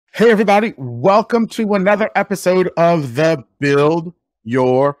Hey, everybody, welcome to another episode of the Build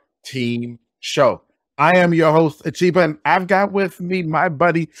Your Team Show. I am your host, Achiba, and I've got with me my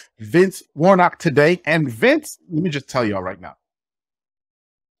buddy, Vince Warnock today. And Vince, let me just tell y'all right now,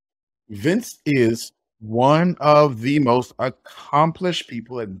 Vince is one of the most accomplished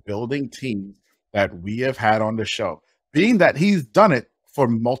people in building teams that we have had on the show, being that he's done it for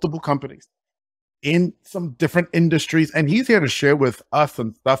multiple companies in some different industries. And he's here to share with us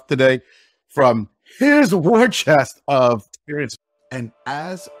some stuff today from his war chest of experience. And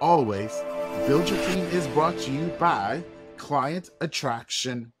as always, Build Your Team is brought to you by Client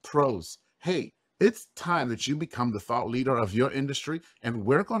Attraction Pros. Hey, it's time that you become the thought leader of your industry, and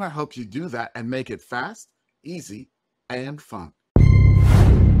we're going to help you do that and make it fast, easy, and fun.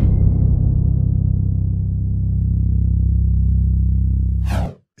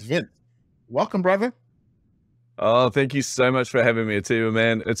 Vince, welcome, brother. Oh, thank you so much for having me, Atiba,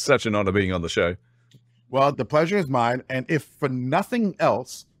 man. It's such an honor being on the show. Well, the pleasure is mine. And if for nothing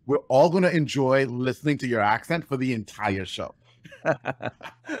else, we're all going to enjoy listening to your accent for the entire show.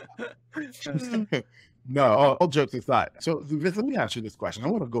 No, all jokes aside. So Vince, let me ask you this question. I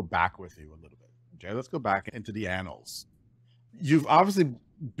want to go back with you a little bit. Okay, let's go back into the annals. You've obviously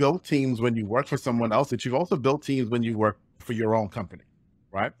built teams when you work for someone else, but you've also built teams when you work for your own company,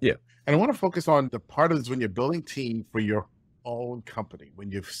 right? Yeah. And I want to focus on the part of this when you're building team for your own company.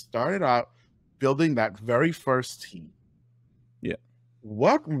 When you've started out building that very first team, yeah,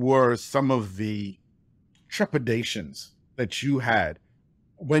 what were some of the trepidations that you had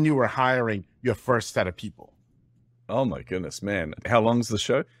when you were hiring your first set of people? Oh my goodness, man. How long's the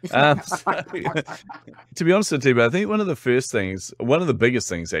show? To be honest with you, I think one of the biggest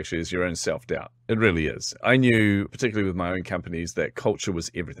things actually is your own self-doubt. It really is. I knew, particularly with my own companies, that culture was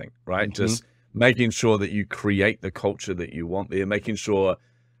everything, right? Mm-hmm. Just making sure that you create the culture that you want there, making sure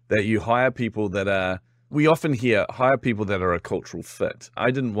that you hire people we often hear hire people that are a cultural fit. I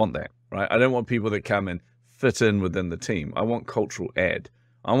didn't want that, right? I don't want people that come and fit in within the team. I want cultural add.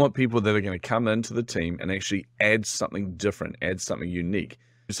 I want people that are going to come into the team and actually add something different, add something unique.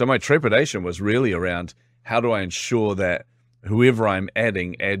 So my trepidation was really around how do I ensure that whoever I'm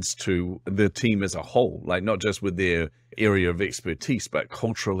adding adds to the team as a whole, like not just with their area of expertise, but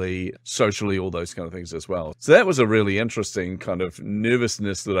culturally, socially, all those kind of things as well. So that was a really interesting kind of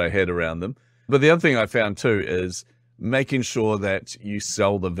nervousness that I had around them. But the other thing I found too is making sure that you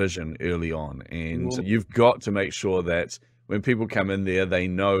sell the vision early on. And you've got to make sure that when people come in there, they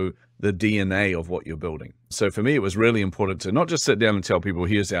know the DNA of what you're building. So for me, it was really important to not just sit down and tell people,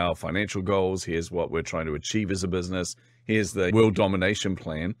 here's our financial goals, here's what we're trying to achieve as a business, here's the world domination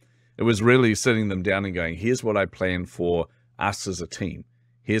plan. It was really sitting them down and going, here's what I plan for us as a team.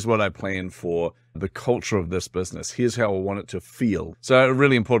 Here's what I plan for the culture of this business. Here's how I want it to feel. So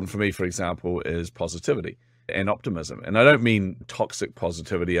really important for me, for example, is positivity and optimism. And I don't mean toxic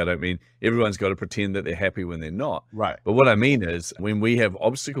positivity. I don't mean everyone's got to pretend that they're happy when they're not. Right. But what I mean is when we have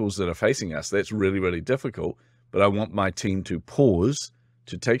obstacles that are facing us, that's really, really difficult. But I want my team to pause,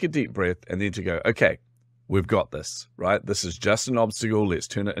 to take a deep breath, and then to go, okay, we've got this, right? This is just an obstacle. Let's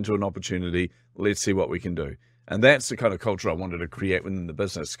turn it into an opportunity. Let's see what we can do. And that's the kind of culture I wanted to create within the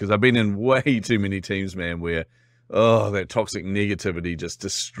business, because I've been in way too many teams, man, where, that toxic negativity just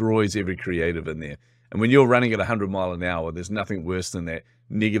destroys every creative in there. And when you're running at 100 miles an hour, there's nothing worse than that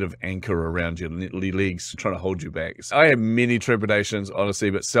negative anchor around your legs trying to hold you back. So I have many trepidations, honestly,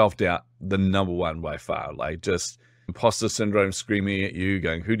 but self-doubt, the number one by far. Like just imposter syndrome screaming at you,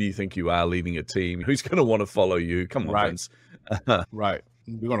 going, who do you think you are leading a team? Who's going to want to follow you? Come on, Vince. Right.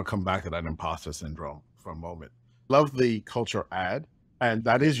 We're going to come back to that imposter syndrome for a moment. Love the culture add, and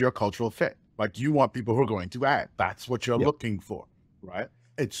that is your cultural fit. Like you want people who are going to add. That's what you're looking for, right?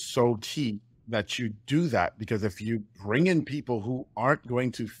 It's so key that you do that, because if you bring in people who aren't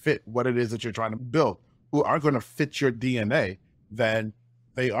going to fit what it is that you're trying to build, who aren't going to fit your DNA, then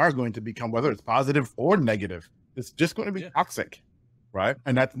they are going to become, whether it's positive or negative, it's just going to be toxic, right?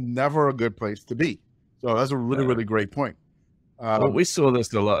 And that's never a good place to be. So that's a really, really great point. Well, we saw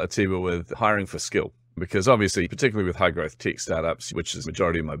this a lot, Atiba, with hiring for skill, because obviously, particularly with high growth tech startups, which is the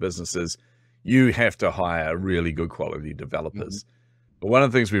majority of my businesses, you have to hire really good quality developers. But one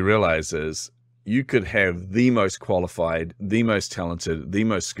of the things we realize is you could have the most qualified, the most talented, the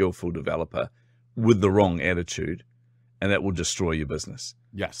most skillful developer with the wrong attitude, and that will destroy your business.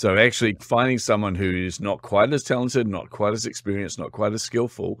 Yes. So actually finding someone who's not quite as talented, not quite as experienced, not quite as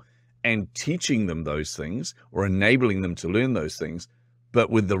skillful, and teaching them those things or enabling them to learn those things,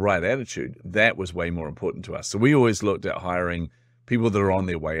 but with the right attitude, that was way more important to us. So we always looked at hiring people that are on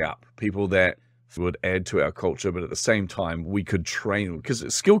their way up, people that would add to our culture, but at the same time, we could train,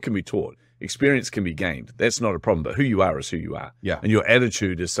 because skill can be taught, experience can be gained. That's not a problem, but who you are is who you are. Yeah. And your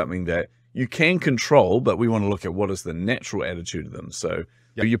attitude is something that you can control, but we want to look at what is the natural attitude of them. So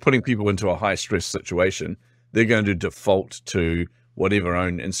if you're putting people into a high stress situation, they're going to default to whatever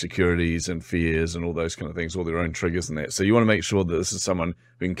own insecurities and fears and all those kind of things, all their own triggers and that. So you want to make sure that this is someone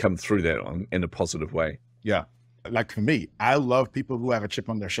who can come through that in a positive way. Yeah. Like for me, I love people who have a chip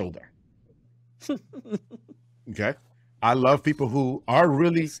on their shoulder. Okay. I love people who are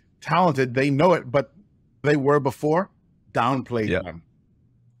really talented. They know it, but they were before, downplayed them,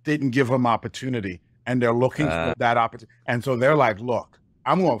 didn't give them opportunity. And they're looking for that opportunity. And so they're like, look,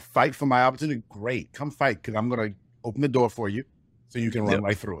 I'm going to fight for my opportunity. Great. Come fight, because I'm going to open the door for you so you can run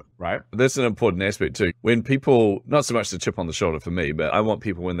right through it. Right. That's an important aspect too. When people, not so much the chip on the shoulder for me, but I want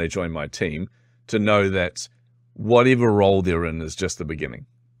people when they join my team to know that whatever role they're in is just the beginning,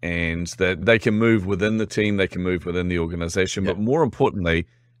 and that they can move within the team, they can move within the organization. But more importantly,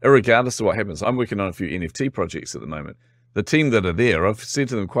 regardless of what happens, I'm working on a few NFT projects at the moment. The team that are there, I've said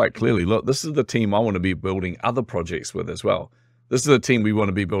to them quite clearly, look, this is the team I want to be building other projects with as well. This is the team we want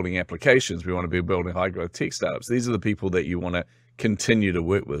to be building applications. We want to be building high growth tech startups. These are the people that you want to continue to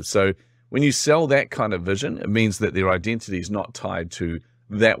work with. So when you sell that kind of vision, it means that their identity is not tied to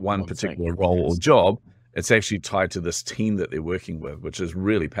that one particular role or job. It's actually tied to this team that they're working with, which is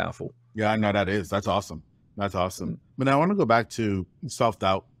really powerful. Yeah, I know that's awesome. That's awesome. But now I want to go back to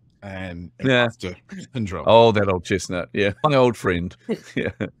self-doubt and imposter syndrome. Oh, that old chestnut. Yeah. My old friend.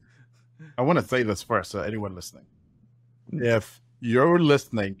 Yeah. I want to say this first, so anyone listening. If you're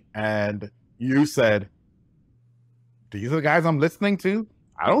listening and you said, these are the guys I'm listening to,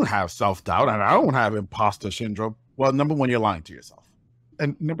 I don't have self-doubt and I don't have imposter syndrome. Well, number one, you're lying to yourself.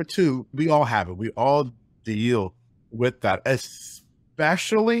 And number two, we all have it. We all deal with that,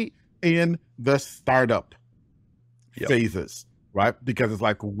 especially in the startup phases, right? Because it's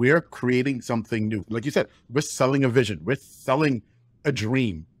like we're creating something new. Like you said, we're selling a vision. We're selling a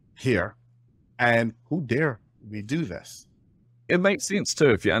dream here. And who dare we do this? It makes sense too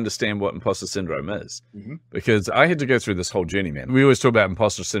if you understand what imposter syndrome is, because I had to go through this whole journey, man. We always talk about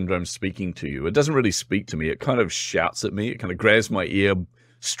imposter syndrome speaking to you. It doesn't really speak to me. It kind of shouts at me. It kind of grabs my ear,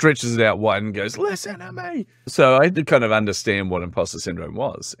 stretches it out wide and goes, listen to me. So I had to kind of understand what imposter syndrome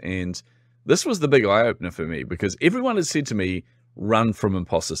was. And this was the big eye opener for me, because everyone has said to me, run from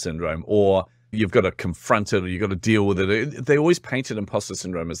imposter syndrome, or you've got to confront it, or you've got to deal with it. They always painted imposter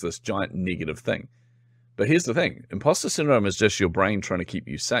syndrome as this giant negative thing. But here's the thing. Imposter syndrome is just your brain trying to keep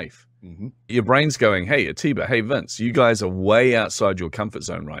you safe. Your brain's going, hey, Atiba, hey, Vince, you guys are way outside your comfort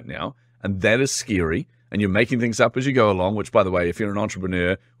zone right now. And that is scary. And you're making things up as you go along, which, by the way, if you're an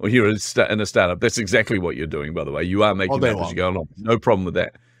entrepreneur or you're in a startup, that's exactly what you're doing, by the way. You are making it up as you go along. No problem with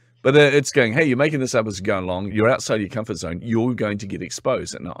that. But it's going, hey, you're making this up as you go along. You're outside your comfort zone. You're going to get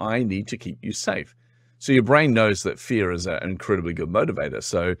exposed. And I need to keep you safe. So your brain knows that fear is an incredibly good motivator.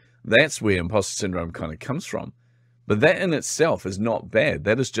 So that's where imposter syndrome kind of comes from. But that in itself is not bad.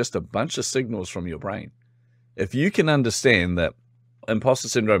 That is just a bunch of signals from your brain. If you can understand that imposter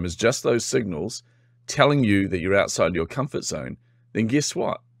syndrome is just those signals telling you that you're outside your comfort zone, then guess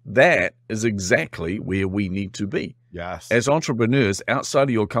what? That is exactly where we need to be. Yes. As entrepreneurs, outside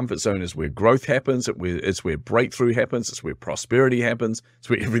of your comfort zone is where growth happens. It's where breakthrough happens. It's where prosperity happens. It's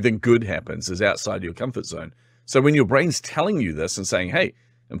where everything good happens, is outside your comfort zone. So when your brain's telling you this and saying, hey,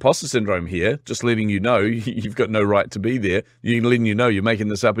 imposter syndrome here, just letting you know you've got no right to be there, letting you know you're making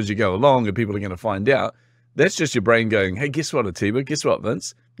this up as you go along and people are going to find out, that's just your brain going, hey, guess what, Atiba? Guess what,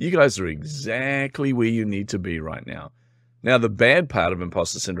 Vince? You guys are exactly where you need to be right now. Now, the bad part of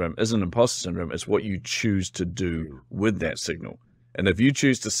imposter syndrome isn't imposter syndrome. It's what you choose to do with that signal. And if you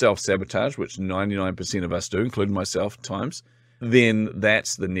choose to self-sabotage, which 99% of us do, including myself at times, then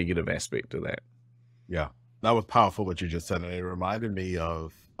that's the negative aspect of that. Yeah, that was powerful what you just said. And it reminded me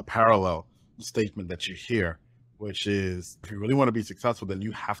of a parallel statement that you hear, which is if you really want to be successful, then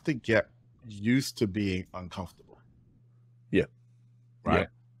you have to get used to being uncomfortable. Yeah. Right. Yeah.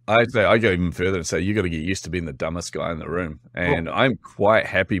 I'd say I go even further and say you got to get used to being the dumbest guy in the room. And I'm quite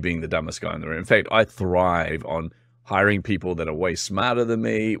happy being the dumbest guy in the room. In fact, I thrive on hiring people that are way smarter than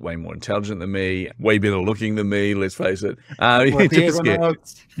me, way more intelligent than me, way better looking than me, let's face it. Yeah.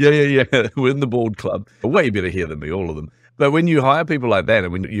 We're in the board club. Way better here than me, all of them. But when you hire people like that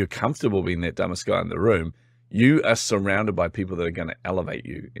and when you're comfortable being that dumbest guy in the room, you are surrounded by people that are going to elevate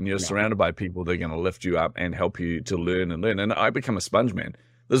you. And you're surrounded by people that are going to lift you up and help you to learn and learn. And I become a sponge, man.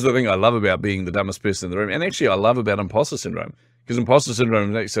 This is the thing I love about being the dumbest person in the room. And actually, I love about imposter syndrome, because imposter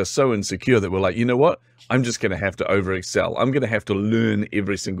syndrome makes us so insecure that we're like, you know what? I'm just going to have to over excel. I'm going to have to learn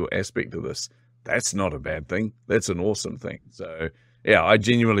every single aspect of this. that's not a bad thing. That's an awesome thing. So yeah, I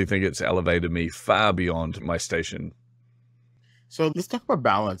genuinely think it's elevated me far beyond my station. So let's talk about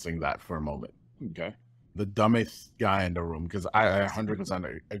balancing that for a moment. Okay. The dumbest guy in the room, because I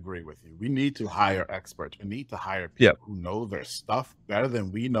 100% agree with you. We need to hire experts. We need to hire Yeah. people who know their stuff better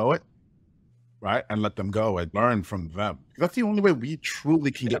than we know it, right? And let them go and learn from them. That's the only way we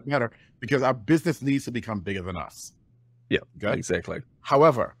truly can Yeah. get better, because our business needs to become bigger than us. Yeah, Okay. exactly.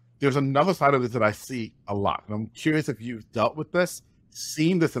 However, there's another side of this that I see a lot. And I'm curious if you've dealt with this,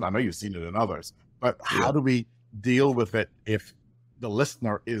 seen this, and I know you've seen it in others, but how Yeah. do we deal with it if the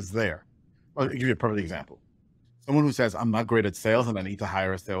listener is there? I'll give you a perfect example. Someone who says, I'm not great at sales and I need to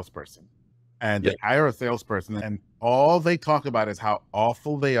hire a salesperson. And Yeah. they hire a salesperson and all they talk about is how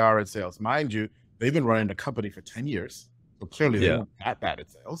awful they are at sales. Mind you, they've been running the company for 10 years. So clearly they Yeah. weren't that bad at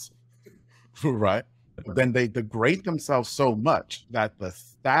sales, right? But then they degrade themselves so much that the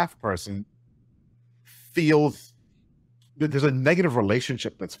staff person feels that there's a negative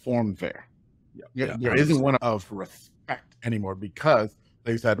relationship that's formed there. Yeah. There isn't one of respect anymore because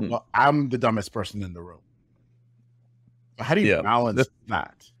they said, Mm. well, I'm the dumbest person in the room. So how do you Yeah. balance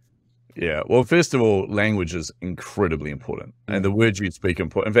that? Yeah. Well, first of all, language is incredibly important. And the Mhm. words you speak are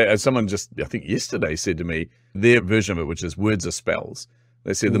important. In fact, as someone just, I think yesterday said to me, their version of it, which is words are spells.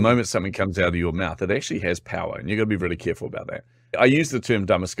 They said the Mm. moment something comes out of your mouth, it actually has power. And you've got to be really careful about that. I use the term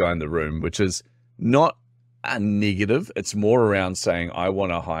dumbest guy in the room, which is not a negative. It's more around saying, I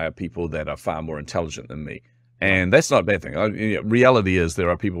want to hire people that are far more intelligent than me. And that's not a bad thing. Reality is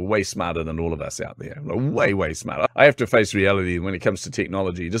there are people way smarter than all of us out there. Way, way smarter. I have to face reality when it comes to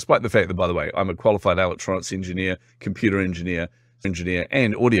technology, despite the fact that, by the way, I'm a qualified electronics engineer, computer engineer,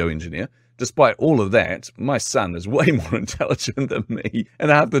 and audio engineer. Despite all of that, my son is way more intelligent than me. And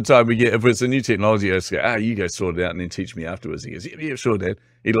half the time if it's a new technology, I just go, you go sort it out and then teach me afterwards. He goes, yeah, sure, Dad.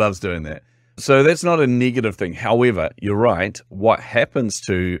 He loves doing that. So that's not a negative thing. However, you're right. What happens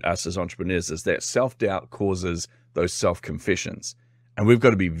to us as entrepreneurs is that self-doubt causes those self-confessions. And we've got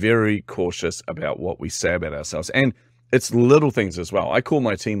to be very cautious about what we say about ourselves. And it's little things as well. I call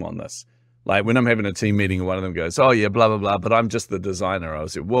my team on this. Like when I'm having a team meeting and one of them goes, oh yeah, blah, blah, blah, but I'm just the designer. I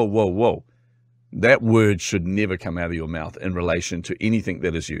was like, whoa, whoa, whoa. That word should never come out of your mouth in relation to anything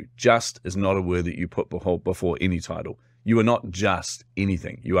that is you. Just is not a word that you put before any title. You are not just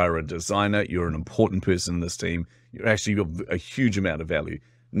anything. You are a designer. You're an important person in this team. You're actually got a huge amount of value.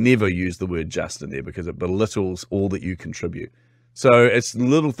 Never use the word just in there because it belittles all that you contribute. So it's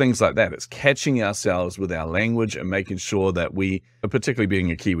little things like that. It's catching ourselves with our language and making sure that we, particularly being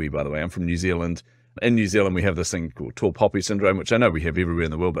a Kiwi, by the way, I'm from New Zealand. In New Zealand, we have this thing called tall poppy syndrome, which I know we have everywhere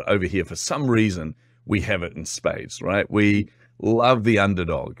in the world, but over here, for some reason, we have it in spades, right? We love the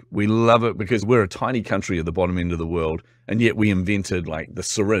underdog. We love it because we're a tiny country at the bottom end of the world, and yet we invented like the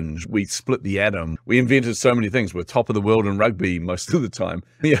syringe. We split the atom. We invented so many things. We're top of the world in rugby most of the time.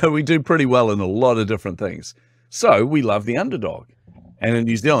 Yeah, we do pretty well in a lot of different things. So we love the underdog. And in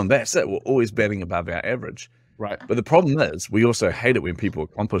New Zealand, that's it. We're always batting above our average. Right. But the problem is we also hate it when people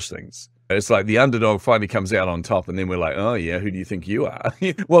accomplish things. It's like the underdog finally comes out on top and then we're like, oh yeah, who do you think you are?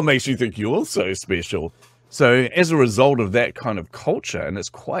 What makes you think you're so special? So as a result of that kind of culture, and it's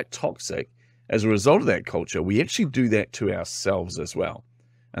quite toxic, as a result of that culture, we actually do that to ourselves as well.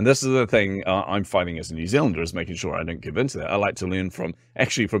 And this is the thing I'm fighting as a New Zealander, is making sure I don't give into that. I like to learn from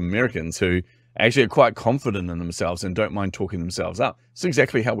Americans who actually are quite confident in themselves and don't mind talking themselves up. It's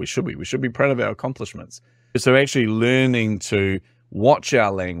exactly how we should be. We should be proud of our accomplishments. So actually learning to watch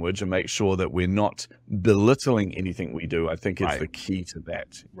our language and make sure that we're not belittling anything we do, I think is the key to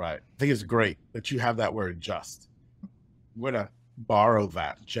that. Right. I think it's great that you have that word just. I'm going to borrow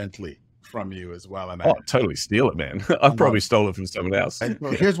that gently from you as well. And Totally steal it, man. I've probably stole it from someone else.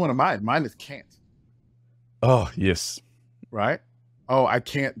 Well, here's one of mine. Mine is can't. Oh, yes. Right? Oh, I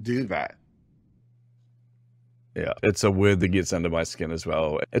can't do that. Yeah, it's a word that gets under my skin as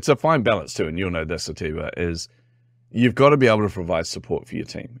well. It's a fine balance too, and you'll know this, Sativa, is you've got to be able to provide support for your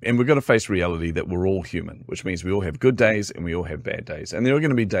team. And we've got to face reality that we're all human, which means we all have good days and we all have bad days. And there are going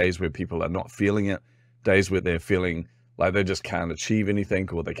to be days where people are not feeling it, days where they're feeling like they just can't achieve anything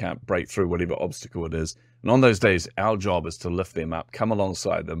or they can't break through whatever obstacle it is. And on those days, our job is to lift them up, come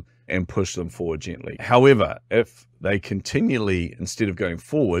alongside them and push them forward gently. However, if they continually, instead of going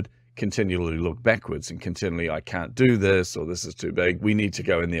forward, continually look backwards and continually, I can't do this or this is too big, we need to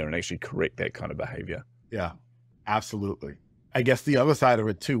go in there and actually correct that kind of behavior. Yeah, absolutely. I guess the other side of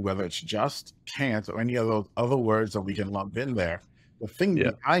it too, whether it's just, can't, or any of those other words that we can lump in there, the thing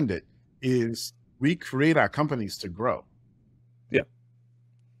behind it is we create our companies to grow. Yeah.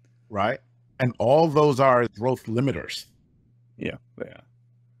 Right? And all those are growth limiters. Yeah, they are.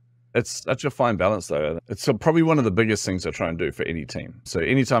 It's such a fine balance, though. It's probably one of the biggest things I try and do for any team. So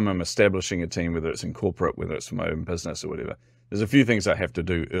anytime I'm establishing a team, whether it's in corporate, whether it's for my own business or whatever, there's a few things I have to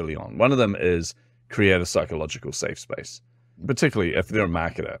do early on. One of them is create a psychological safe space, particularly if they're a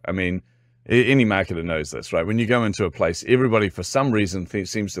marketer. I mean, any marketer knows this, right? When you go into a place, everybody for some reason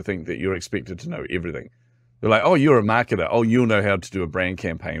seems to think that you're expected to know everything. They're like, oh, you're a marketer. Oh, you'll know how to do a brand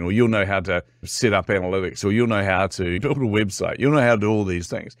campaign, or you'll know how to set up analytics, or you'll know how to build a website. You'll know how to do all these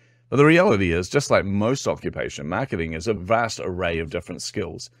things. But the reality is, just like most occupation, marketing is a vast array of different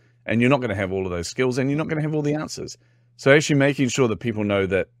skills. And you're not going to have all of those skills, and you're not going to have all the answers. So actually making sure that people know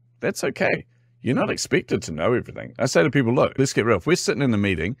that that's okay. You're not expected to know everything. I say to people, look, let's get real. If we're sitting in a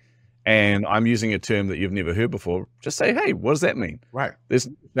meeting and I'm using a term that you've never heard before, just say, hey, what does that mean? Right. There's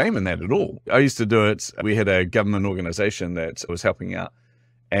no shame in that at all. I used to do it. We had a government organization that was helping out.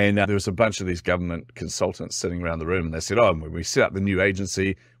 And there was a bunch of these government consultants sitting around the room, and they said, oh, when we set up the new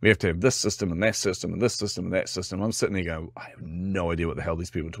agency, we have to have this system and that system and this system and that system. I'm sitting there going, I have no idea what the hell these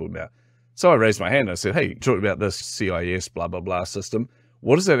people are talking about. So I raised my hand and I said, hey, talk about this CIS blah, blah, blah system.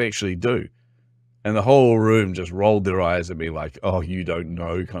 What does that actually do? And the whole room just rolled their eyes at me like, oh, you don't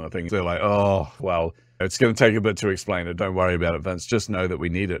know kind of thing. They're like, oh, well, it's going to take a bit to explain it. Don't worry about it, Vince. Just know that we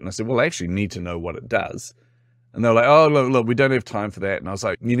need it. And I said, well, I actually need to know what it does. And they're like, oh, look, we don't have time for that. And I was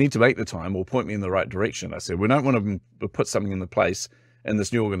like, you need to make the time or point me in the right direction. I said, we don't want to put something in the place in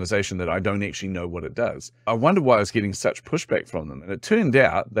this new organization that I don't actually know what it does. I wondered why I was getting such pushback from them. And it turned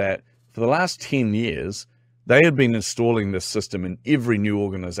out that for the last 10 years, they had been installing this system in every new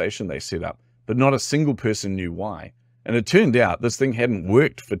organization they set up, but not a single person knew why. And it turned out this thing hadn't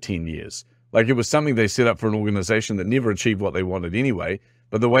worked for 10 years. Like it was something they set up for an organization that never achieved what they wanted anyway.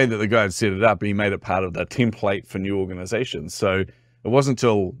 But the way that the guy had set it up, he made it part of the template for new organizations. So it wasn't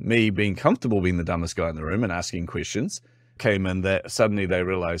until me being comfortable being the dumbest guy in the room and asking questions came in that suddenly they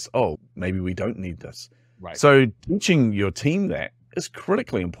realized, oh, maybe we don't need this. Right. So teaching your team that is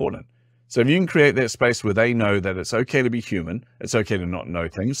critically important. So if you can create that space where they know that it's okay to be human, it's okay to not know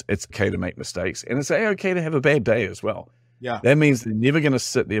things, it's okay to make mistakes, and it's okay to have a bad day as well. Yeah. That means they're never going to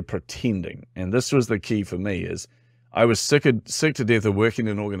sit there pretending. And this was the key for me is I was sick to death of working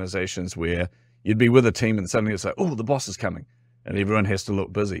in organizations where you'd be with a team and suddenly it's like, oh, the boss is coming and everyone has to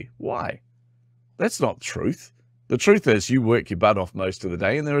look busy. Why? That's not the truth. The truth is you work your butt off most of the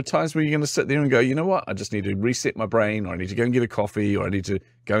day, and there are times where you're going to sit there and go, you know what? I just need to reset my brain, or I need to go and get a coffee, or I need to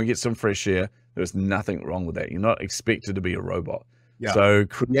go and get some fresh air. There's nothing wrong with that. You're not expected to be a robot. Yeah. So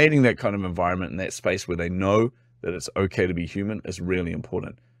creating that kind of environment and that space where they know that it's okay to be human is really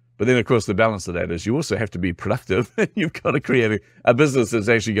important. But then, of course, the balance of that is you also have to be productive. You've got to create a business that's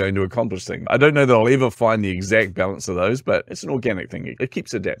actually going to accomplish things. I don't know that I'll ever find the exact balance of those, but it's an organic thing. It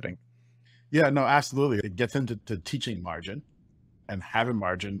keeps adapting. Yeah, no, absolutely. It gets into teaching margin and having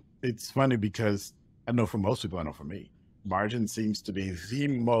margin. It's funny because I know for most people, I know for me, margin seems to be the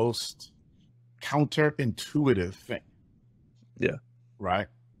most counterintuitive thing. Yeah. Right.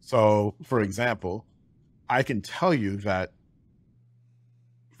 So, for example, I can tell you that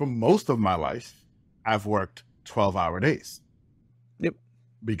for most of my life, I've worked 12-hour days. Yep.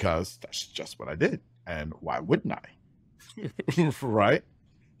 Because that's just what I did. And why wouldn't I? Right?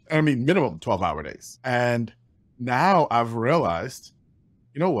 I mean, minimum 12-hour days. And now I've realized,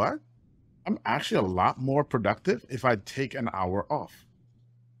 you know what? I'm actually a lot more productive if I take an hour off.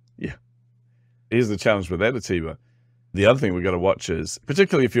 Yeah. Here's the challenge with that, Atiba. The other thing we've got to watch is,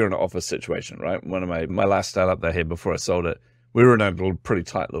 particularly if you're in an office situation, right? One of my last startup they had before I sold it, we were in a pretty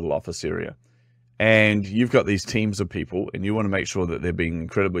tight little office area. And you've got these teams of people and you want to make sure that they're being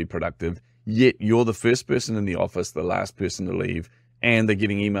incredibly productive, yet you're the first person in the office, the last person to leave, and they're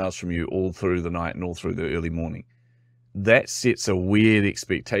getting emails from you all through the night and all through the early morning. That sets a weird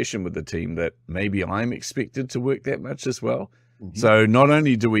expectation with the team that maybe I'm expected to work that much as well. Mm-hmm. So not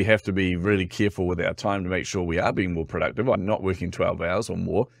only do we have to be really careful with our time to make sure we are being more productive, I'm not working 12 hours or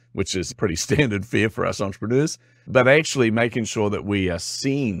more, which is pretty standard fare for us entrepreneurs, but actually making sure that we are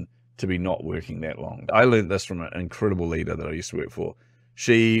seen to be not working that long. I learned this from an incredible leader that I used to work for.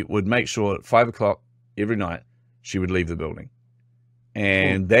 She would make sure at 5 o'clock every night, she would leave the building.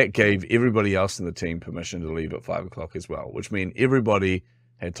 And that gave everybody else in the team permission to leave at 5 o'clock as well, which meant everybody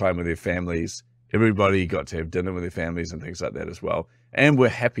had time with their families. Everybody got to have dinner with their families and things like that as well. And were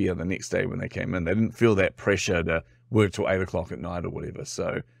happier the next day when they came in. They didn't feel that pressure to work till 8 o'clock at night or whatever.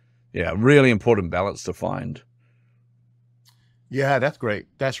 So yeah, really important balance to find. Yeah, that's great.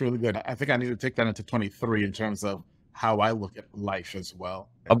 That's really good. I think I need to take that into 23 in terms of how I look at life as well.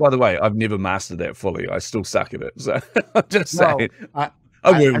 Oh, by the way, I've never mastered that fully. I still suck at it. So I'm just saying, I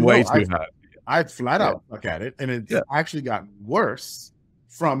work way too hard. I flat out suck at it, and it's actually gotten worse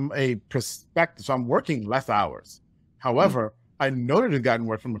from a perspective. So I'm working less hours. Mm. However, I noted it gotten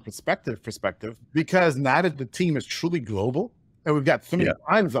work from a perspective because now that the team is truly global and we've got so many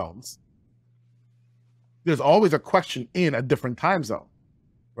time zones, there's always a question in a different time zone,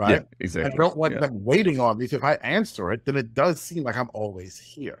 Yeah, right? exactly. I don't want them waiting on me. So if I answer it, then it does seem like I'm always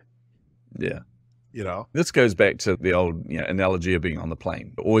here, Yeah. you know? This goes back to the old analogy of being on the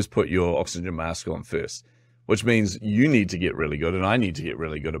plane. Always put your oxygen mask on first, which means you need to get really good, and I need to get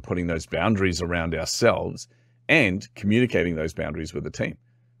really good at putting those boundaries around ourselves and communicating those boundaries with the team.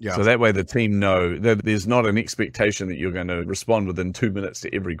 Yeah. So that way the team know that there's not an expectation that you're going to respond within 2 minutes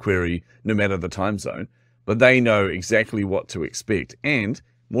to every query, no matter the time zone, but they know exactly what to expect. And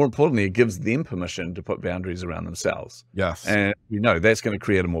more importantly, it gives them permission to put boundaries around themselves. Yes. And that's going to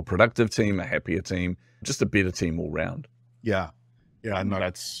create a more productive team, a happier team, just a better team all round. Yeah. Yeah, no,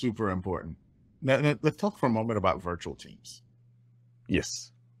 that's super important. Now, let's talk for a moment about virtual teams.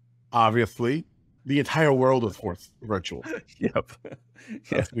 Yes. Obviously, the entire world was forced virtual. Yep.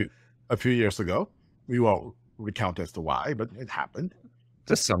 A few years ago. We won't recount as to why, but it happened.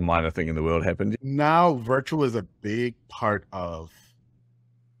 Just some minor thing in the world happened. Now, virtual is a big part of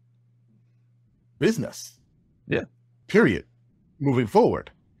business. Yeah. Period. Moving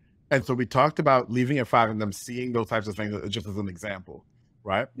forward. And so we talked about leaving it 5 and them seeing those types of things just as an example,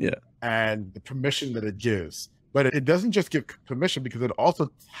 right? Yeah. And the permission that it gives. But it doesn't just give permission, because it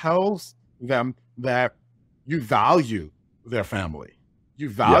also tells them that you value their family. You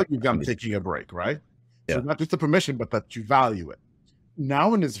value them taking a break, right? Yeah. So not just the permission, but that you value it.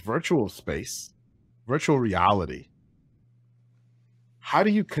 Now in this virtual space, virtual reality, how do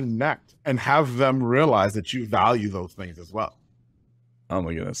you connect and have them realize that you value those things as well? Oh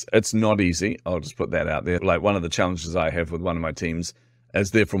my goodness. It's not easy. I'll just put that out there. Like, one of the challenges I have with one of my teams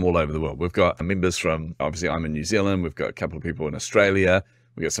is they're from all over the world. We've got members from, obviously I'm in New Zealand. We've got a couple of people in Australia.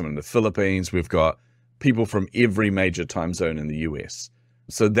 We've got some in the Philippines. We've got people from every major time zone in the US.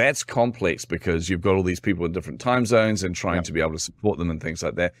 So that's complex, because you've got all these people in different time zones and trying to be able to support them and things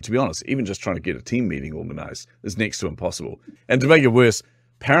like that. To be honest, even just trying to get a team meeting organized is next to impossible. And to make it worse,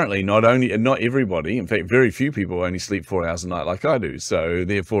 apparently not everybody, in fact, very few people only sleep 4 hours a night like I do. So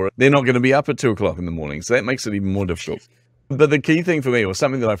therefore, they're not going to be up at 2 o'clock in the morning. So that makes it even more difficult. But the key thing for me, or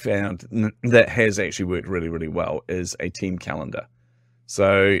something that I found that has actually worked really, really well, is a team calendar.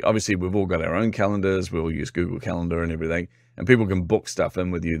 So obviously we've all got our own calendars. We all use Google Calendar and everything, and people can book stuff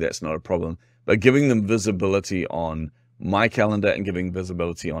in with you. That's not a problem. But giving them visibility on my calendar and giving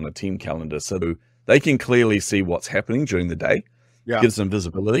visibility on a team calendar, so they can clearly see what's happening during the day, gives them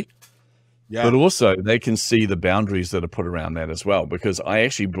visibility. But also they can see the boundaries that are put around that as well, because I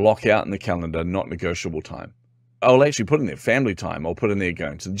actually block out in the calendar not negotiable time. I'll actually put in there family time. I'll put in there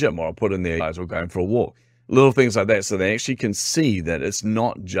going to the gym, or I'll put in there guys or going for a walk. Little things like that, so they actually can see that it's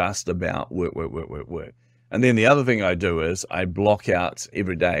not just about work. And then the other thing I do is I block out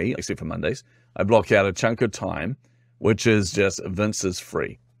every day, except for Mondays, I block out a chunk of time, which is just Vince's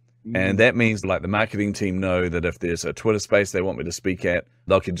free. And that means, like, the marketing team know that if there's a Twitter space they want me to speak at,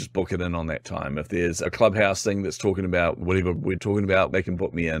 they can just book it in on that time. If there's a Clubhouse thing that's talking about whatever we're talking about, they can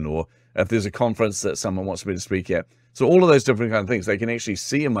book me in. Or if there's a conference that someone wants me to speak at. So all of those different kind of things, they can actually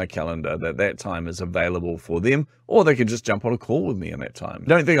see in my calendar that that time is available for them, or they can just jump on a call with me in that time. I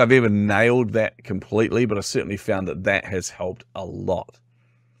don't think I've ever nailed that completely, but I certainly found that that has helped a lot.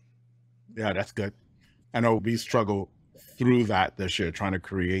 Yeah, that's good. I know we struggled through that this year, trying to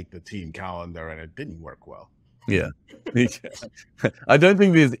create the team calendar, and it didn't work well. Yeah. I don't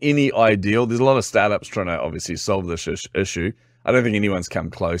think there's any ideal. There's a lot of startups trying to obviously solve this issue. I don't think anyone's come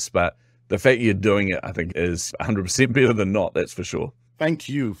close, but the fact you're doing it, I think, is 100% better than not. That's for sure. Thank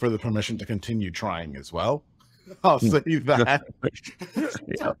you for the permission to continue trying as well. I'll say that,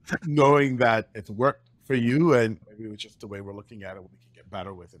 knowing that it's worked for you, and maybe it's just the way we're looking at it, we can get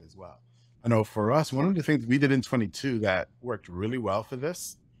better with it as well. I know for us, one of the things we did in 22 that worked really well for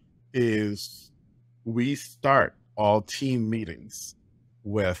this is we start all team meetings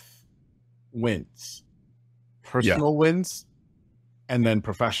with wins, personal wins, and then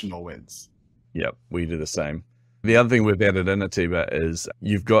professional wins. Yep, we do the same. The other thing we've added in, Atiba, is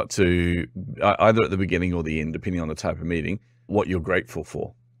you've got to, either at the beginning or the end, depending on the type of meeting, what you're grateful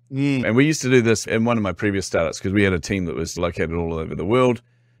for. And we used to do this in one of my previous startups, because we had a team that was located all over the world.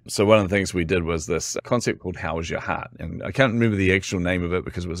 So one of the things we did was this concept called How is Your Heart? And I can't remember the actual name of it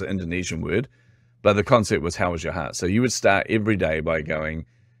because it was an Indonesian word, but the concept was How is Your Heart? So you would start every day by going,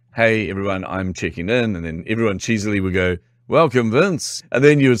 hey, everyone, I'm checking in. And then everyone cheesily would go, welcome, Vince. And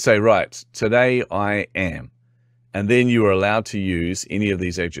then you would say, right, today I am. And then you are allowed to use any of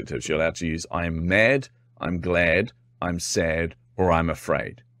these adjectives. You're allowed to use I'm mad, I'm glad, I'm sad, or I'm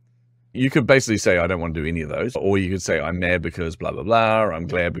afraid. You could basically say, I don't want to do any of those. Or you could say, I'm mad because blah, blah, blah, or I'm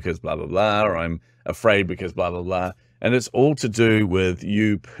glad because blah, blah, blah, or I'm afraid because blah, blah, blah. And it's all to do with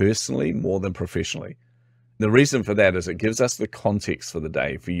you personally more than professionally. The reason for that is it gives us the context for the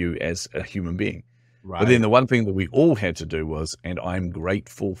day for you as a human being. Right. But then the one thing that we all had to do was, and I'm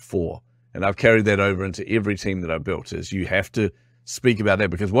grateful for, and I've carried that over into every team that I've built, is you have to speak about that,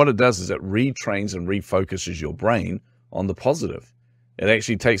 because what it does is it retrains and refocuses your brain on the positive. It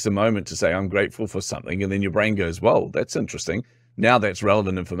actually takes a moment to say, I'm grateful for something. And then your brain goes, well, that's interesting. Now that's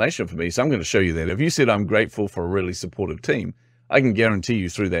relevant information for me. So I'm going to show you that. If you said, I'm grateful for a really supportive team, I can guarantee you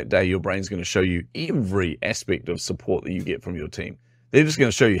through that day, your brain's going to show you every aspect of support that you get from your team. They're just going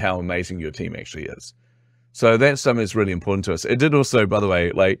to show you how amazing your team actually is. So that's something that's really important to us. It did also, by the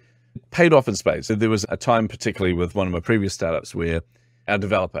way, like paid off in spades. So there was a time, particularly with one of my previous startups, where our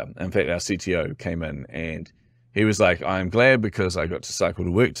developer, in fact, our CTO came in and he was like, I'm glad because I got to cycle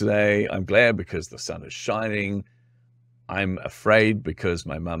to work today. I'm glad because the sun is shining. I'm afraid because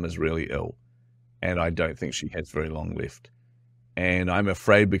my mum is really ill and I don't think she has very long left. And I'm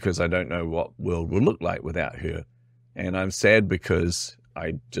afraid because I don't know what world will look like without her. And I'm sad because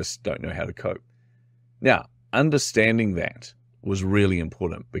I just don't know how to cope. Now, understanding that was really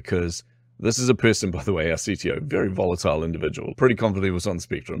important, because this is a person, by the way, our CTO, very volatile individual, pretty confident he was on the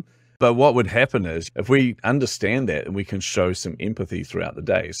spectrum. But what would happen is if we understand that, and we can show some empathy throughout the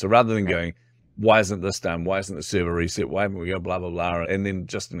day. So rather than going, why isn't this done? Why isn't the server reset? Why haven't we got blah, blah, blah? And then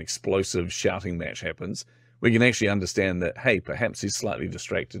just an explosive shouting match happens. We can actually understand that, hey, perhaps he's slightly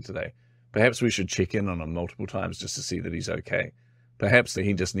distracted today. Perhaps we should check in on him multiple times just to see that he's okay. Perhaps that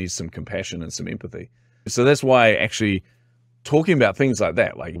he just needs some compassion and some empathy. So that's why actually talking about things like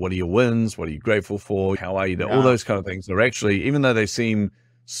that, like what are your wins? What are you grateful for? How are you? Yeah. All those kind of things are actually, even though they seem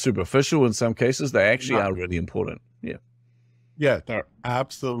superficial in some cases, they actually are really important. Yeah. Yeah, they're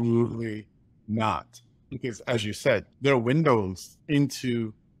absolutely not. Because as you said, they're windows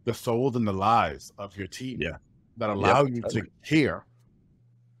into the souls and the lives of your team that allow you to care,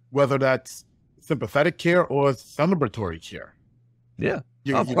 whether that's sympathetic care or celebratory care. Yeah.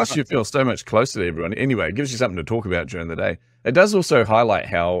 Plus you feel so much closer to everyone. Anyway, it gives you something to talk about during the day. It does also highlight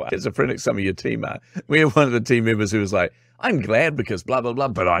how schizophrenic some of your team are. We have one of the team members who was like, I'm glad because blah, blah, blah,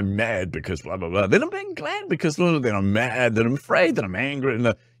 but I'm mad because blah, blah, blah. Then I'm being glad because then I'm mad, then I'm afraid, then I'm angry.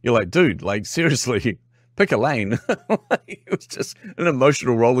 And you're like, dude, like seriously, pick a lane. It was just an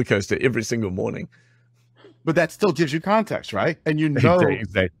emotional roller coaster every single morning. But that still gives you context, right? And you know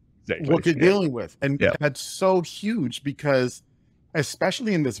exactly what you're dealing with. And that's so huge, because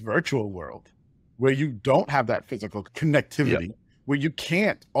especially in this virtual world where you don't have that physical connectivity, where you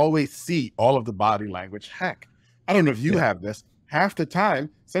can't always see all of the body language. Heck, I don't know if you have this. Half the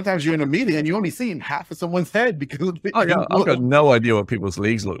time, sometimes you're in a meeting and you're only seeing half of someone's head because I've got no idea what people's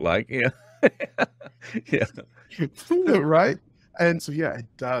legs look like. Right. And so it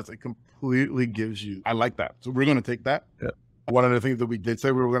does. It completely gives you. I like that. So we're going to take that. One of the things that we did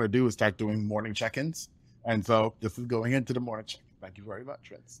say we were going to do is start doing morning check-ins. And so this is going into the morning check. Thank you very much,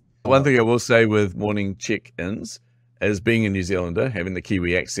 Vince. One thing I will say with morning check-ins is, being a New Zealander, having the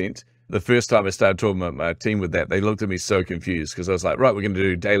Kiwi accent, the first time I started talking about my team with that, they looked at me so confused, because I was like, right, we're going to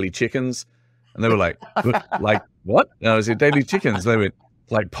do daily check-ins. And they were like, like what? And I said, daily check-ins. They went,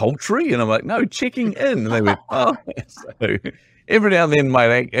 like poultry? And I'm like, no, checking in. And they went, oh. So every now and then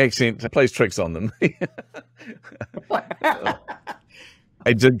my accent plays tricks on them.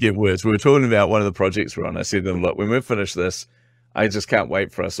 It did get worse. We were talking about one of the projects we're on. I said to them, look, when we finish this, I just can't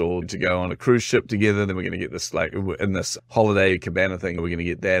wait for us all to go on a cruise ship together. Then we're going to get this, like in this holiday cabana thing, we're going to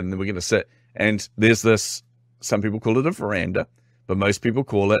get that. And then we're going to sit. And there's this, some people call it a veranda, but most people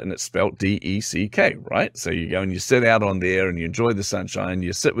call it, and it's spelt D-E-C-K, right? So you go and you sit out on there and you enjoy the sunshine.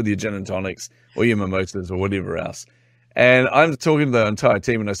 You sit with your gin and tonics or your mimosas or whatever else. And I'm talking to the entire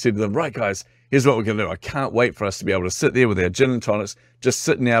team, and I said to them, right, guys, here's what we're going to do. I can't wait for us to be able to sit there with our gin and tonics, just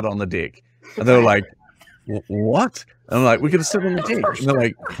sitting out on the deck. And they were like, what? And I'm like, we're going to sit on the deck. And they're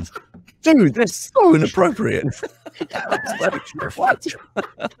like, dude, that's so inappropriate. Like, what?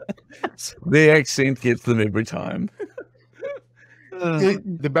 Their accent gets them every time.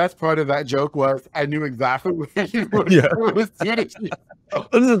 The best part of that joke was I knew exactly what you were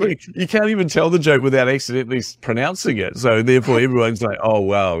You can't even tell the joke without accidentally pronouncing it. So therefore everyone's like, oh,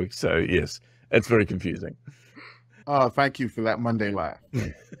 wow. So yes, it's very confusing. Oh, thank you for that Monday laugh.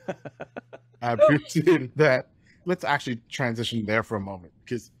 I appreciate that. Let's actually transition there for a moment,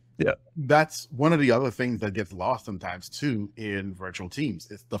 because that's one of the other things that gets lost sometimes too in virtual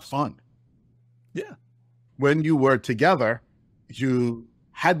teams. It's the fun. Yeah. When you were together, you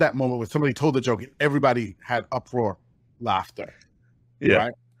had that moment where somebody told the joke and everybody had uproar laughter. Yeah.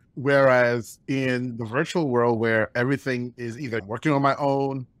 right? Whereas in the virtual world where everything is either working on my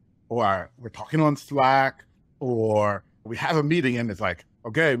own or we're talking on Slack or we have a meeting and it's like,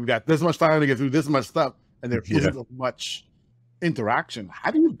 okay, we got this much time to get through this much stuff and there Yeah. isn't much interaction.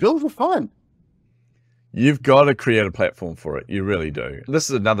 How do you build for fun? You've got to create a platform for it. You really do. This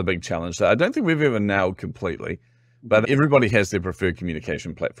is another big challenge that I don't think we've ever nailed completely, but everybody has their preferred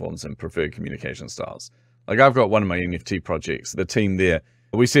communication platforms and preferred communication styles. Like I've got one of my NFT projects, the team there,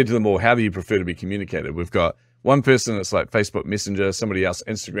 we said to them all, how do you prefer to be communicated? We've got one person that's like Facebook Messenger, somebody else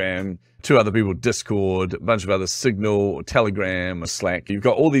Instagram, two other people Discord, a bunch of others Signal, Telegram, or Slack. You've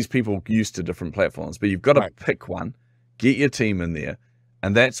got all these people used to different platforms, but you've got to pick one, get your team in there,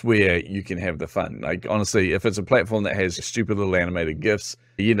 and that's where you can have the fun. Like, honestly, if it's a platform that has stupid little animated GIFs,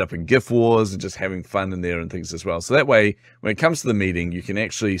 you end up in GIF wars and just having fun in there and things as well. So that way, when it comes to the meeting, you can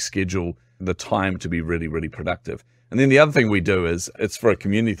actually schedule the time to be really, really productive. And then the other thing we do is, it's for a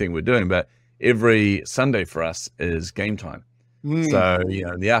community thing we're doing, but every Sunday for us is game time. So,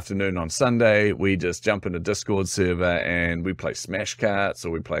 in the afternoon on Sunday, we just jump in a Discord server and we play Smash Cards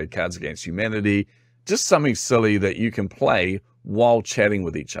or we play Cards Against Humanity, just something silly that you can play while chatting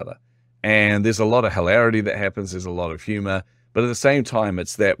with each other. And there's a lot of hilarity that happens. There's a lot of humor, but at the same time,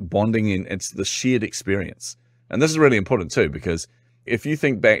 it's that bonding and it's the shared experience. And this is really important too, because if you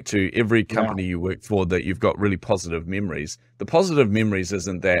think back to every company you work for that you've got really positive memories, the positive memories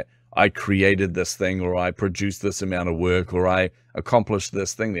isn't that I created this thing or I produced this amount of work or I accomplished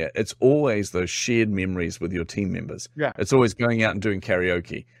this thing there. It's always those shared memories with your team members. Yeah. It's always going out and doing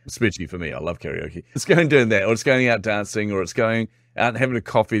karaoke, especially for me. I love karaoke. It's going doing that, or it's going out dancing, or it's going out and having a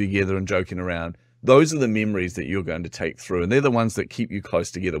coffee together and joking around. Those are the memories that you're going to take through. And they're the ones that keep you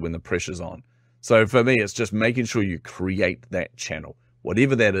close together when the pressure's on. So for me, it's just making sure you create that channel.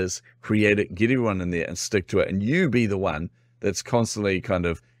 Whatever that is, create it, get everyone in there and stick to it. And you be the one that's constantly kind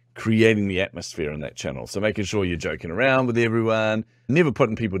of creating the atmosphere in that channel. So making sure you're joking around with everyone, never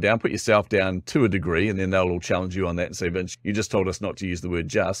putting people down, put yourself down to a degree, and then they'll all challenge you on that and say, Vince, you just told us not to use the word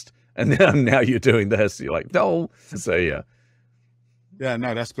just, and now you're doing this. You're like, no. So yeah. Yeah,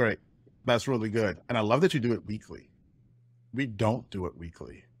 no, that's great. That's really good. And I love that you do it weekly. We don't do it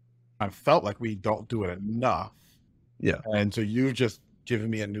weekly. I felt like we don't do it enough. Yeah. And so you've just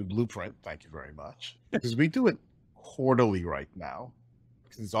given me a new blueprint. Thank you very much. Because we do it quarterly right now.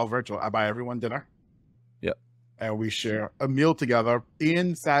 Because it's all virtual. I buy everyone dinner. Yep. And we share a meal together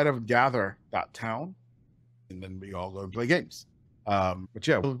inside of gather.town. And then we all go and play games. But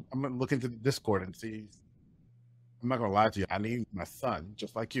yeah, I'm going to look into the Discord and see. I'm not going to lie to you. I need my son,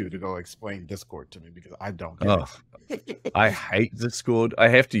 just like you, to go explain Discord to me because I don't get it. I hate Discord. I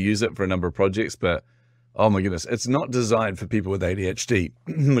have to use it for a number of projects, but oh my goodness, it's not designed for people with ADHD,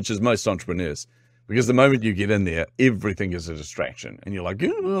 which is most entrepreneurs. Because the moment you get in there, everything is a distraction. And you're like,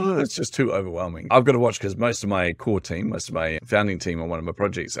 oh, it's just too overwhelming. I've got to watch because most of my core team, most of my founding team on one of my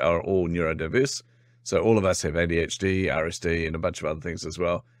projects are all neurodiverse. So all of us have ADHD, RSD, and a bunch of other things as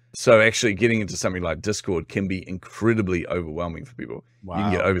well. So actually getting into something like Discord can be incredibly overwhelming for people. Wow. You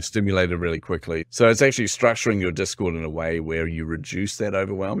can get overstimulated really quickly. So it's actually structuring your Discord in a way where you reduce that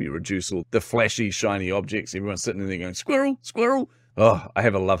overwhelm. You reduce all the flashy, shiny objects. Everyone's sitting in there going, squirrel, squirrel. Oh, I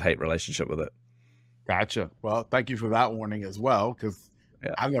have a love-hate relationship with it. Gotcha. Well, thank you for that warning as well, because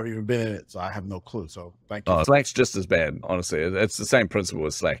I've never even been in it, so I have no clue. So thank you. Slack's just as bad, honestly. It's the same principle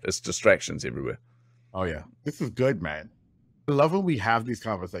as Slack. It's distractions everywhere. Oh, yeah. This is good, man. I love when we have these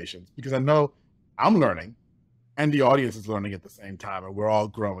conversations because I know I'm learning and the audience is learning at the same time and we're all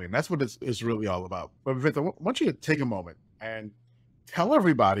growing. And that's what it's really all about. But Vince, I want you to take a moment and tell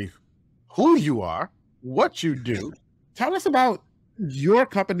everybody who you are, what you do. Tell us about your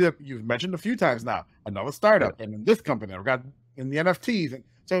company that you've mentioned a few times now, another startup, and in this company, I've got in the NFTs. And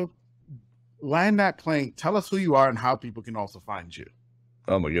so land that plane, tell us who you are and how people can also find you.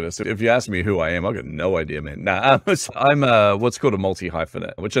 Oh my goodness. If you ask me who I am, I've got no idea, man. Nah, I'm what's called a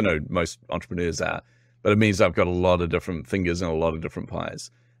multi-hyphenate, which I know most entrepreneurs are, but it means I've got a lot of different fingers and a lot of different pies.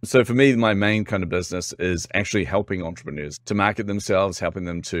 So for me, my main kind of business is actually helping entrepreneurs to market themselves, helping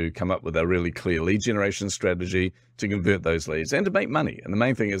them to come up with a really clear lead generation strategy to convert those leads and to make money. And the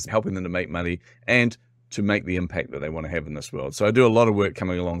main thing is helping them to make money and to make the impact that they want to have in this world. So I do a lot of work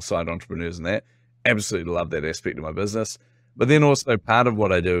coming alongside entrepreneurs in that. Absolutely love that aspect of my business. But then also part of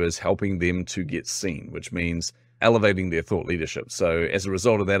what I do is helping them to get seen, which means elevating their thought leadership. So as a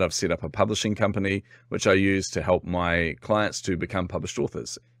result of that, I've set up a publishing company, which I use to help my clients to become published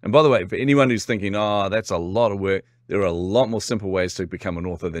authors. And by the way, for anyone who's thinking, oh, that's a lot of work, there are a lot more simple ways to become an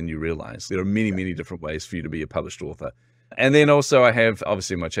author than you realize. There are many, many different ways for you to be a published author. And then also I have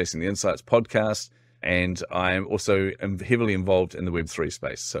obviously my Chasing the Insights podcast, And I'm also heavily involved in the Web3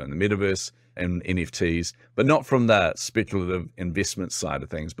 space. So in the metaverse and NFTs, but not from the speculative investment side of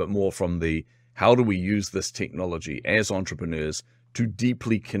things, but more from the, how do we use this technology as entrepreneurs to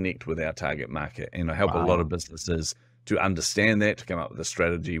deeply connect with our target market? And I help a lot of businesses to understand that, to come up with a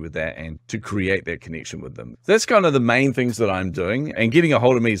strategy with that, and to create that connection with them. That's kind of the main things that I'm doing. And getting a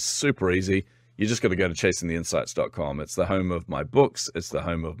hold of me is super easy. You just got to go to chasingtheinsights.com. It's the home of my books. It's the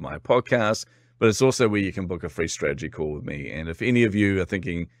home of my podcast, but it's also where you can book a free strategy call with me. And if any of you are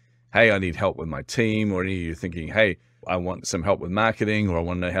thinking, hey, I need help with my team, or any of you thinking, hey, I want some help with marketing, or I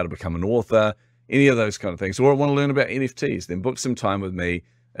want to know how to become an author, any of those kind of things, or I want to learn about NFTs, then book some time with me.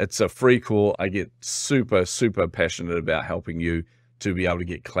 It's a free call. I get super, super passionate about helping you to be able to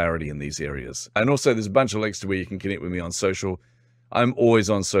get clarity in these areas. And also there's a bunch of links to where you can connect with me on social. I'm always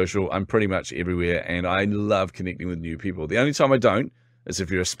on social. I'm pretty much everywhere, and I love connecting with new people. The only time I don't is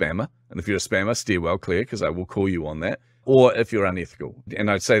if you're a spammer. And if you're a spammer, steer well clear, because I will call you on that. Or if you're unethical. And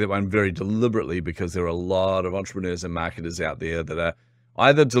I'd say that one very deliberately, because there are a lot of entrepreneurs and marketers out there that are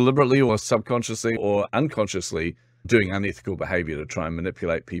either deliberately or subconsciously or unconsciously doing unethical behavior to try and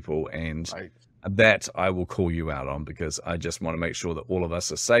manipulate people. And that I will call you out on, because I just want to make sure that all of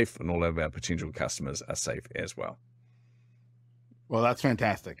us are safe and all of our potential customers are safe as well. Well, that's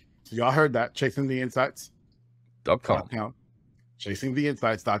fantastic. So y'all heard that, chasingtheinsights.com,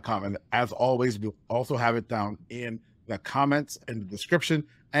 chasingtheinsights.com. And as always, we'll also have it down in the comments and the description.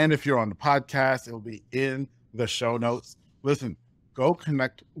 And if you're on the podcast, it'll be in the show notes. Listen, go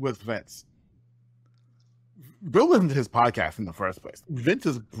connect with Vince. Go listen to his podcast in the first place. Vince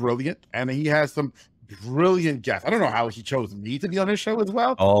is brilliant, and he has some brilliant guests. I don't know how he chose me to be on his show as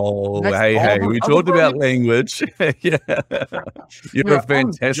well. Oh, hey, we talked about language. Yeah. You're a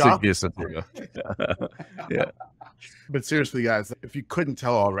fantastic guest. Yeah. But seriously, guys, if you couldn't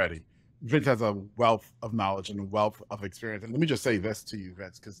tell already, Vince has a wealth of knowledge and a wealth of experience. And let me just say this to you,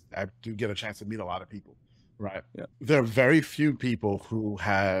 Vince, because I do get a chance to meet a lot of people, right? Yeah. There are very few people who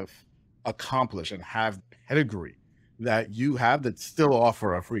have accomplished and have pedigree that you have that still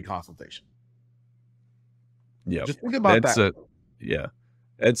offer a free consultation. Yeah. Just think about that. Yeah.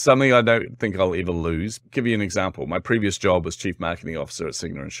 It's something I don't think I'll ever lose. Give you an example. My previous job was Chief Marketing Officer at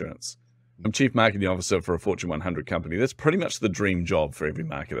Cigna Insurance. I'm Chief Marketing Officer for a Fortune 100 company. That's pretty much the dream job for every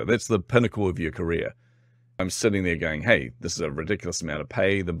marketer. That's the pinnacle of your career. I'm sitting there going, hey, this is a ridiculous amount of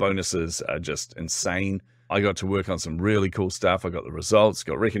pay. The bonuses are just insane. I got to work on some really cool stuff. I got the results,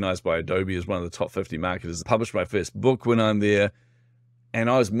 got recognized by Adobe as one of the top 50 marketers, published my first book when I'm there, and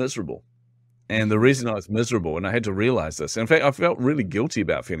I was miserable. And the reason I was miserable, and I had to realize this, in fact, I felt really guilty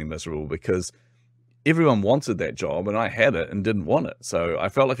about feeling miserable, because everyone wanted that job and I had it and didn't want it. So I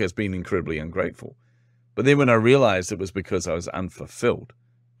felt like I was being incredibly ungrateful. But then when I realized it was because I was unfulfilled,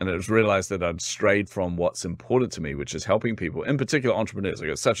 and it was realized that I'd strayed from what's important to me, which is helping people, in particular entrepreneurs. I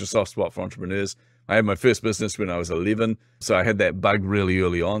got such a soft spot for entrepreneurs. I had my first business when I was 11. So I had that bug really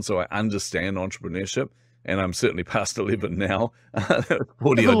early on. So I understand entrepreneurship, and I'm certainly past 11 now.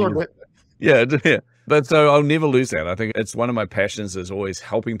 40 odd years. Yeah. But so I'll never lose that. I think it's one of my passions, is always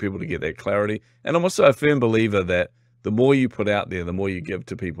helping people to get that clarity. And I'm also a firm believer that the more you put out there, the more you give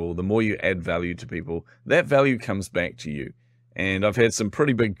to people, the more you add value to people, that value comes back to you. And I've had some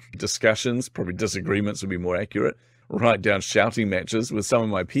pretty big discussions, probably disagreements would be more accurate, right down shouting matches with some of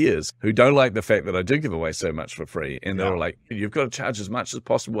my peers who don't like the fact that I do give away so much for free. And they're like, you've got to charge as much as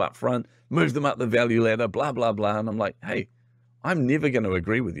possible up front, move them up the value ladder, blah, blah, blah. And I'm like, hey, I'm never going to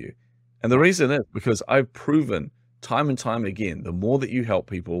agree with you. And the reason is because I've proven time and time again, the more that you help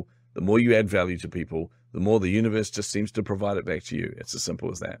people, the more you add value to people, the more the universe just seems to provide it back to you. It's as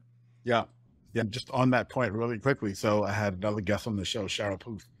simple as that. Yeah. Yeah. Just on that point really quickly. So I had another guest on the show, Cheryl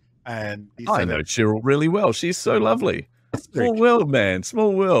Puth. And I know Cheryl really well. She's so lovely. Small world, man.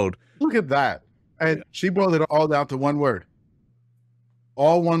 Small world. Look at that. And she boiled it all down to one word.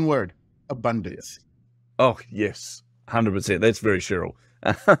 All one word. Abundance. Oh, yes. 100%. That's very Cheryl.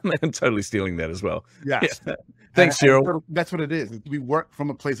 I'm totally stealing that as well. Yes. Yeah. Thanks, Cheryl. And that's what it is. We work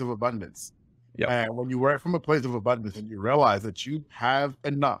from a place of abundance. Yeah. And when you work from a place of abundance and you realize that you have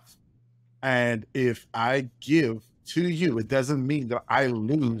enough, and if I give to you, it doesn't mean that I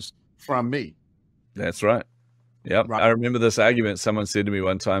lose from me. That's right. Yep. Right. I remember this argument. Someone said to me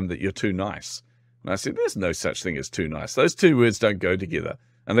one time that you're too nice. And I said, there's no such thing as too nice. Those two words don't go together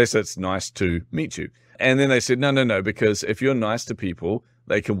unless it's nice to meet you. And then they said, no, because if you're nice to people,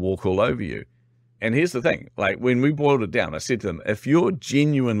 they can walk all over you. And here's the thing, like when we boiled it down, I said to them, if you're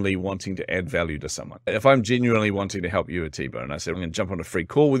genuinely wanting to add value to someone, if I'm genuinely wanting to help you, Atiba, and I said, I'm going to jump on a free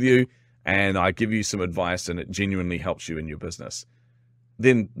call with you and I give you some advice and it genuinely helps you in your business,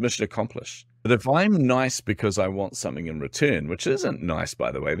 then mission accomplished. But if I'm nice because I want something in return, which isn't nice,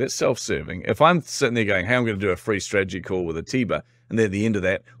 by the way, that's self-serving. If I'm sitting there going, hey, I'm going to do a free strategy call with a Tiba, and then at the end of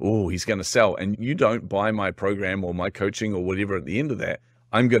that, oh, he's going to sell, and you don't buy my program or my coaching or whatever at the end of that,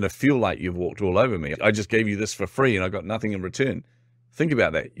 I'm going to feel like you've walked all over me. I just gave you this for free and I got nothing in return. Think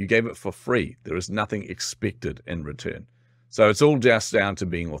about that. You gave it for free. There is nothing expected in return. So it's all just down to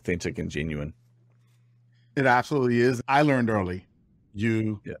being authentic and genuine. It absolutely is. I learned early,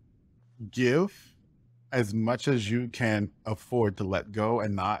 you give as much as you can afford to let go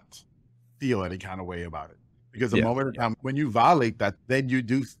and not feel any kind of way about it. Because the moment when you violate that, then you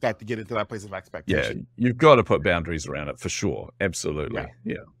do start to get into that place of expectation. Yeah, you've got to put boundaries around it for sure. Absolutely.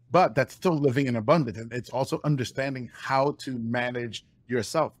 Yeah. But that's still living in abundance. And it's also understanding how to manage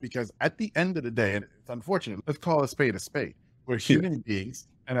yourself. Because at the end of the day, and it's unfortunate, let's call a spade a spade. We're human beings.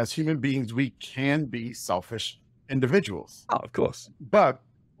 And as human beings, we can be selfish individuals. Oh, of course. But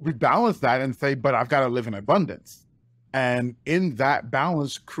we balance that and say, but I've got to live in abundance. And in that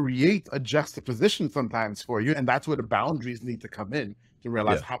balance, create a juxtaposition sometimes for you. And that's where the boundaries need to come in to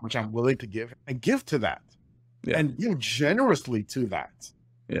realize how much I'm willing to give and give to that. And give generously to that.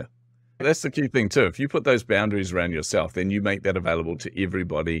 Yeah. That's the key thing too. If you put those boundaries around yourself, then you make that available to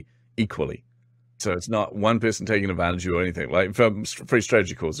everybody equally. So it's not one person taking advantage of you or anything. Like for free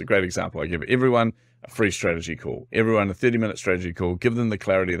strategy calls, a great example. I give everyone a free strategy call, everyone a 30-minute strategy call, give them the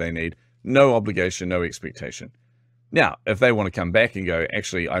clarity they need, no obligation, no expectation. Now, if they want to come back and go,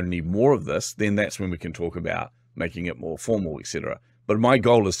 actually, I need more of this, then that's when we can talk about making it more formal, etc. But my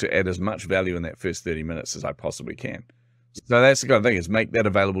goal is to add as much value in that first 30 minutes as I possibly can. So that's the kind of thing, is make that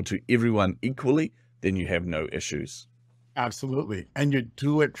available to everyone equally, then you have no issues. Absolutely. And you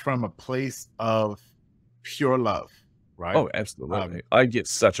do it from a place of pure love, right? Oh, absolutely. I get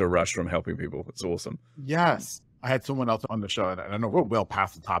such a rush from helping people. It's awesome. Yes. I had someone else on the show, and I know we're well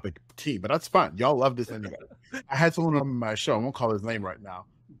past the topic T, but that's fine. Y'all love this anyway. I had someone on my show, I won't call his name right now,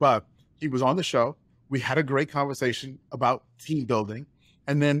 but he was on the show. We had a great conversation about team building.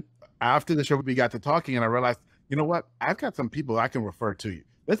 And then after the show, we got to talking, and I realized, you know what? I've got some people I can refer to you.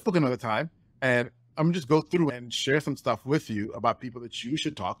 Let's book another time, and I'm gonna just go through and share some stuff with you about people that you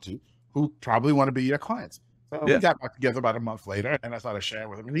should talk to who probably want to be your clients. So we got back together about a month later, and I started sharing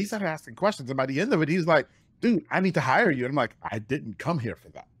with him, and he started asking questions. And by the end of it, he's like, dude, I need to hire you. And I'm like, I didn't come here for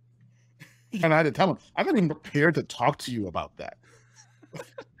that. And I had to tell him, I'm not even prepared to talk to you about that.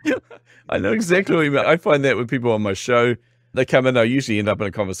 I know exactly what you mean. I find that with people on my show, they come in, I usually end up in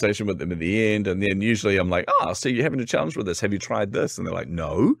a conversation with them at the end. And then usually I'm like, oh, so you're having a challenge with this. Have you tried this? And they're like,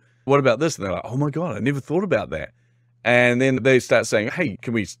 no. What about this? And they're like, oh my God, I never thought about that. And then they start saying, hey,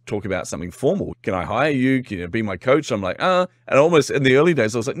 can we talk about something formal? Can I hire you? Can you be my coach? I'm like, and almost in the early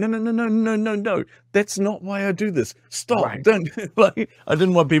days, I was like, no. That's not why I do this. Stop. Right. Don't. Like, I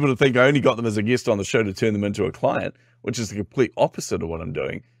didn't want people to think I only got them as a guest on the show to turn them into a client, which is the complete opposite of what I'm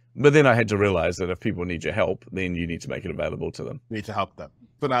doing. But then I had to realize that if people need your help, then you need to make it available to them. You need to help them.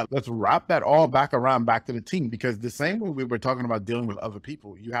 So now let's wrap that all back around back to the team, because the same way we were talking about dealing with other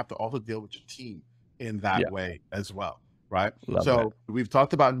people, you have to also deal with your team in that way as well, right? Love so we've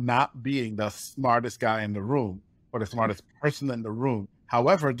talked about not being the smartest guy in the room or the smartest person in the room.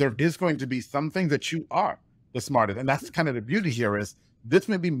 However, there is going to be some things that you are the smartest. And that's kind of the beauty here is this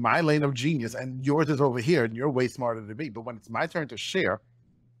may be my lane of genius and yours is over here and you're way smarter than me. But when it's my turn to share,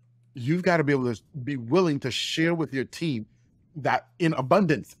 you've got to be able to be willing to share with your team that in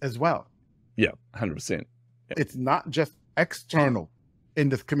abundance as well. Yeah, 100%. Yeah. It's not just external in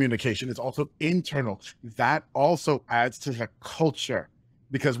this communication, it's also internal. That also adds to the culture,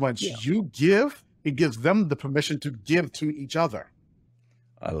 because once you give, it gives them the permission to give to each other.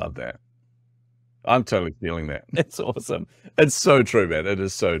 I love that. I'm totally feeling that. It's awesome. It's so true, man. It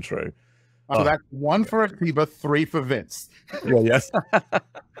is so true. So that's 1 for Akiba, 3 for Vince. Well, yes.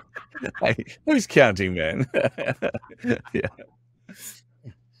 Hey, who's counting, man? Yeah.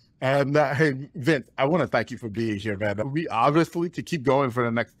 And hey, Vince, I want to thank you for being here, man. We obviously could keep going for the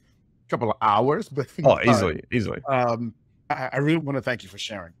next couple of hours, but easily. I really want to thank you for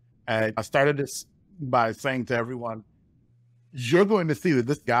sharing. I started this by saying to everyone, you're going to see that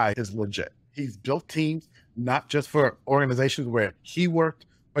this guy is legit. He's built teams, not just for organizations where he worked,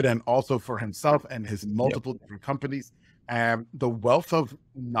 but then also for himself and his multiple different companies. And the wealth of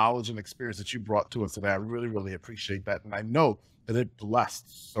knowledge and experience that you brought to us today, I really, really appreciate that. And I know that it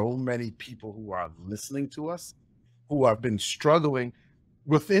blessed so many people who are listening to us, who have been struggling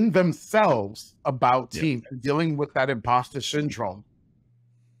within themselves about team and dealing with that imposter syndrome.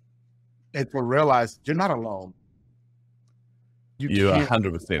 And to realize you're not alone. You're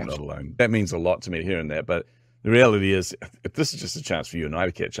 100% not alone. That means a lot to me hearing that. But The reality is, if this is just a chance for you and I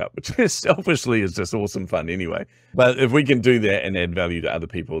to catch up, which selfishly is just awesome fun anyway. But if we can do that and add value to other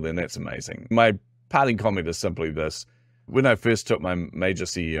people, then that's amazing. My parting comment is simply this. When I first took my major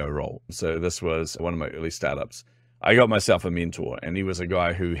CEO role, so this was one of my early startups, I got myself a mentor, and he was a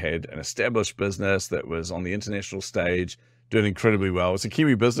guy who had an established business that was on the international stage, doing incredibly well. It's a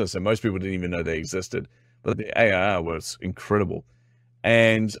Kiwi business, and most people didn't even know they existed, but the ARR was incredible.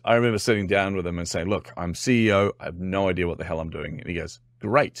 And I remember sitting down with him and saying, look, I'm CEO. I have no idea what the hell I'm doing. And he goes,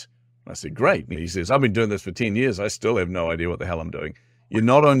 great. And I said, great. And he says, I've been doing this for 10 years. I still have no idea what the hell I'm doing. You're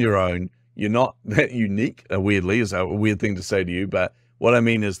not on your own. You're not that unique, weirdly, is a weird thing to say to you. But what I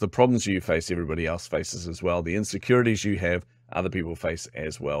mean is the problems you face, everybody else faces as well. The insecurities you have, other people face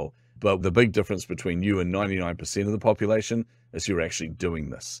as well. But the big difference between you and 99% of the population is you're actually doing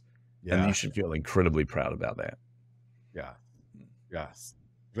this. Yeah. And you should feel incredibly proud about that. Yeah. Yes.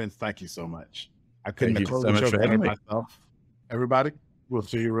 Vince, thank you so much. I couldn't have closed the show better myself. Everybody, we'll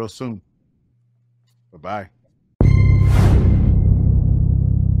see you real soon. Bye-bye.